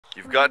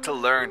You've got to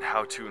learn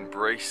how to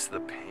embrace the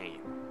pain,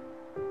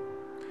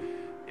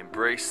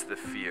 embrace the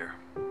fear,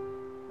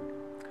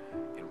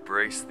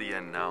 embrace the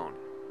unknown,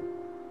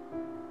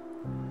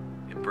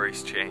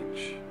 embrace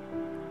change,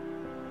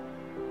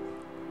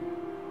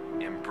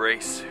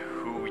 embrace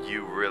who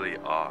you really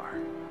are.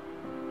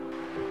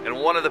 And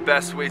one of the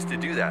best ways to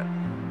do that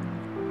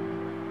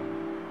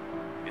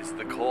is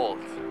the cold.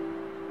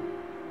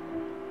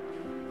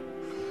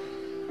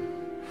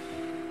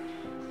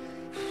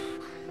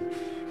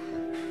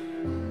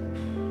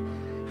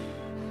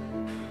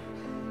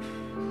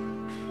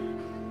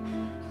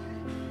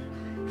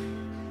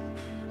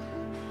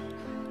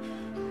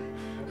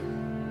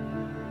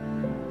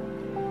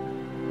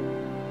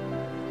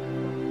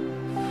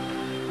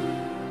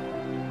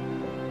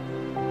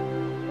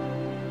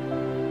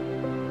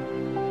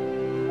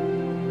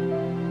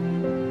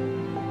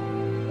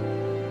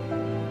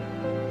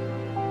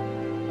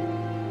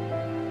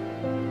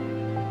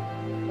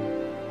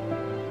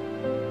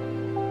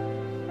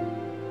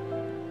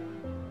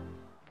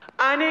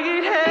 I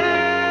need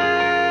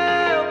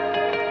help.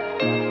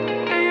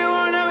 You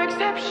want no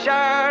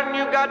exception.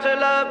 You got to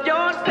love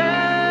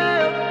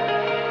yourself.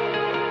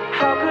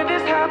 How could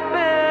this happen?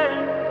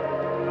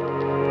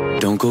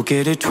 Don't go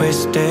get it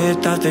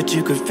twisted, thought that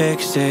you could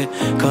fix it.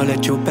 Call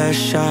it your best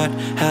shot,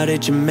 how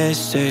did you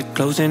miss it?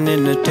 Closing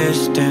in the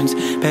distance,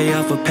 pay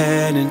off for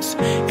penance.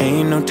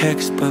 Ain't no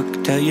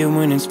textbook, tell you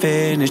when it's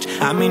finished.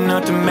 I mean,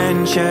 not to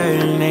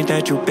mention, ain't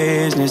that your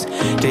business?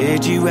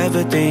 Did you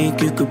ever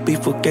think you could be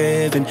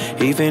forgiven?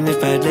 Even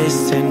if I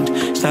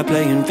listened, stop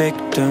playing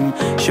victim.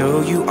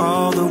 Show you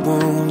all the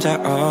wounds I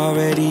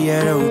already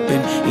had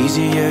open.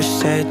 Easier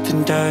said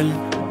than done.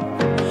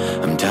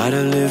 I'm tired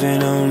of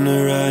living on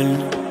the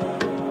run.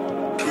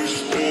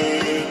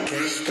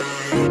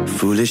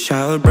 Foolish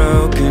child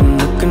broken,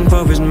 looking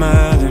for his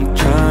mother,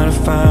 trying to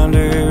find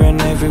her,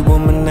 and every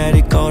woman that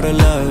he called a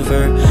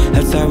lover.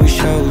 That's how he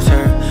shows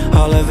her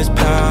all of his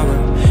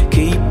power,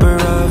 keeper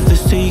of the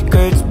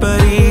secrets,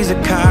 but he's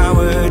a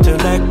coward to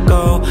let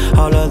go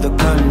all of the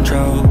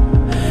control.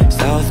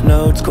 South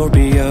Node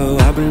Scorpio,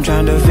 I've been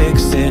trying to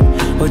fix it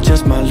with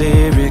just my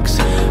lyrics,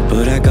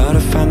 but I gotta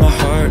find the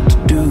heart to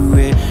do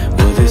it.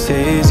 Well, this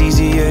is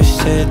easier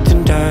said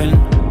than done.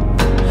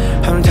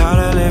 I'm tired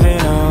of living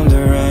on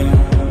the run.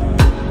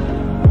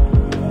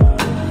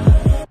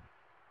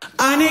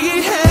 I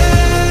need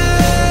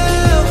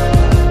help.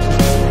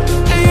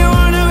 You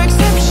want no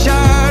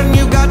exception.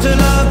 You got to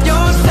love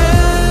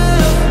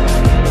yourself.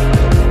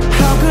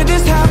 How could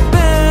this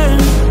happen?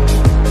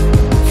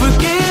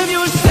 Forgive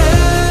yourself.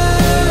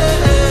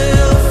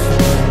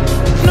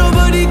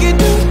 Nobody can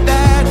do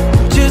that,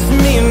 just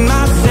me and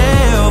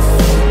myself.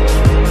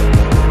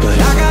 But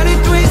I got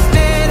it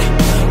twisted.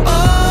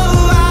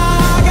 Oh,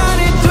 I got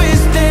it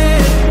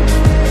twisted.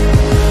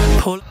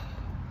 Pull.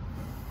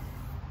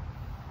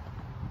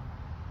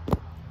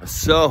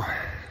 So,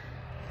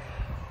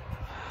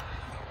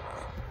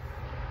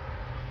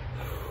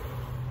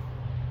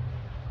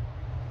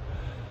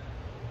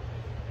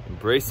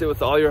 embrace it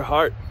with all your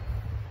heart,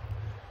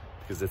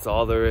 because it's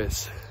all there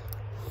is.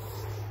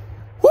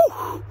 Woo!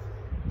 Woo!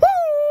 Woo!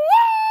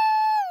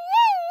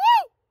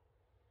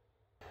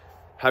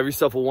 Have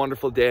yourself a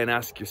wonderful day and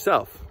ask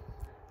yourself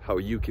how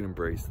you can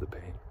embrace the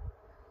pain.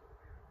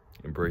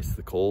 Embrace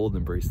the cold,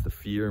 embrace the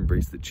fear,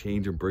 embrace the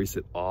change, embrace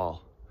it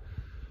all.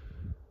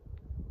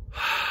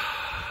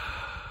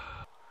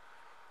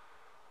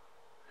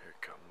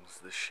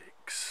 The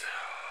shakes.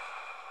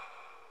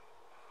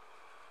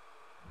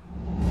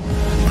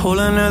 Pull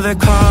another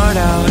card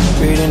out,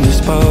 reading the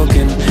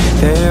spoken.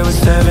 There were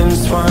 7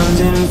 swans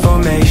in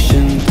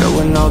formation,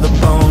 throwing all the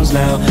bones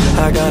now.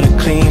 I got a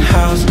clean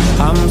house,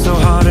 I'm so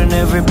hard on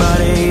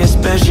everybody,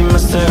 especially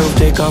myself.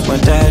 Take off my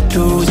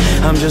tattoos,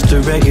 I'm just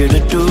a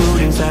regular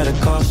dude inside a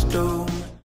costume.